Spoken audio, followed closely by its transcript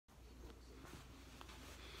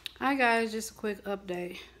Hi guys, just a quick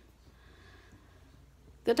update.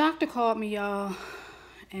 The doctor called me, y'all,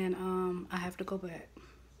 and I have to go back.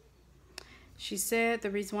 She said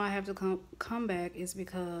the reason why I have to come back is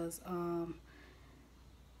because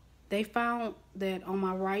they found that on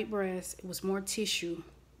my right breast it was more tissue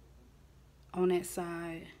on that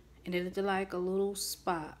side, and it looked like a little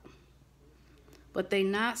spot. But they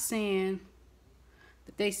not saying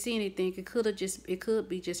that they see anything. It could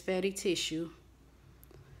be just fatty tissue,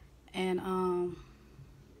 and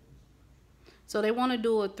so they want to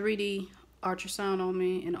do a 3D ultrasound on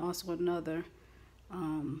me, and also another,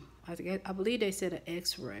 I believe they said an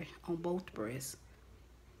x-ray on both breasts.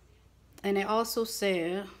 And they also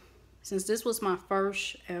said, since this was my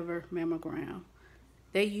first ever mammogram,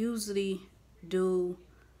 they usually do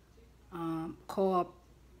call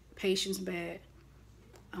patients back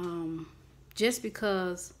just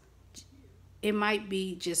because it might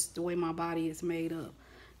be just the way my body is made up,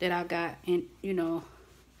 that I got, in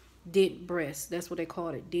dent breast. That's what they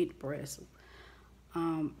called it, dent breast.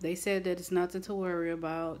 They said that it's nothing to worry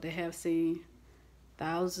about. They have seen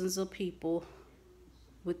thousands of people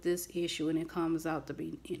with this issue, and it comes out to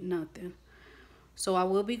be nothing. So I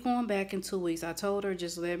will be going back in 2 weeks. I told her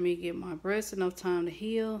just let me get my breast enough time to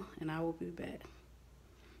heal, and I will be back.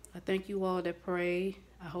 I thank you all that pray.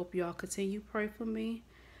 I hope you all continue to pray for me.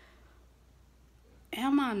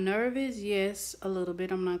 Am I nervous? Yes, a little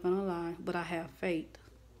bit. I'm not gonna lie, but I have faith.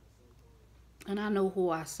 And I know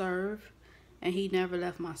who I serve, and he never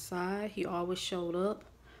left my side. He always showed up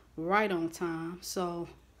right on time. So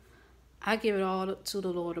I give it all to the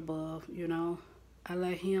Lord above, I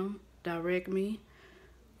let him direct me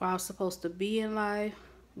where I'm supposed to be in life,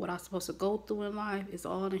 what I'm supposed to go through in life. Is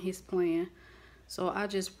all in his plan. So I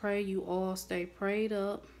just pray you all stay prayed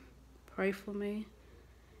up, pray for me.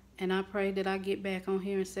 And I pray that I get back on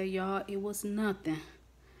here and say, y'all, it was nothing.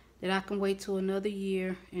 That I can wait till another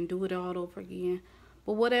year and do it all over again.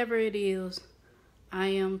 But whatever it is, I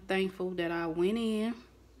am thankful that I went in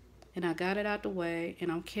and I got it out the way,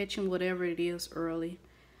 and I'm catching whatever it is early.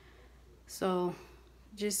 So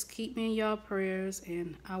just keep me in y'all prayers,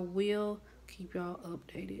 and I will keep y'all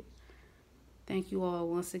updated. Thank you all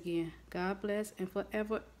once again. God bless, and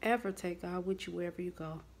forever, ever take God with you wherever you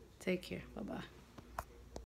go. Take care. Bye-bye.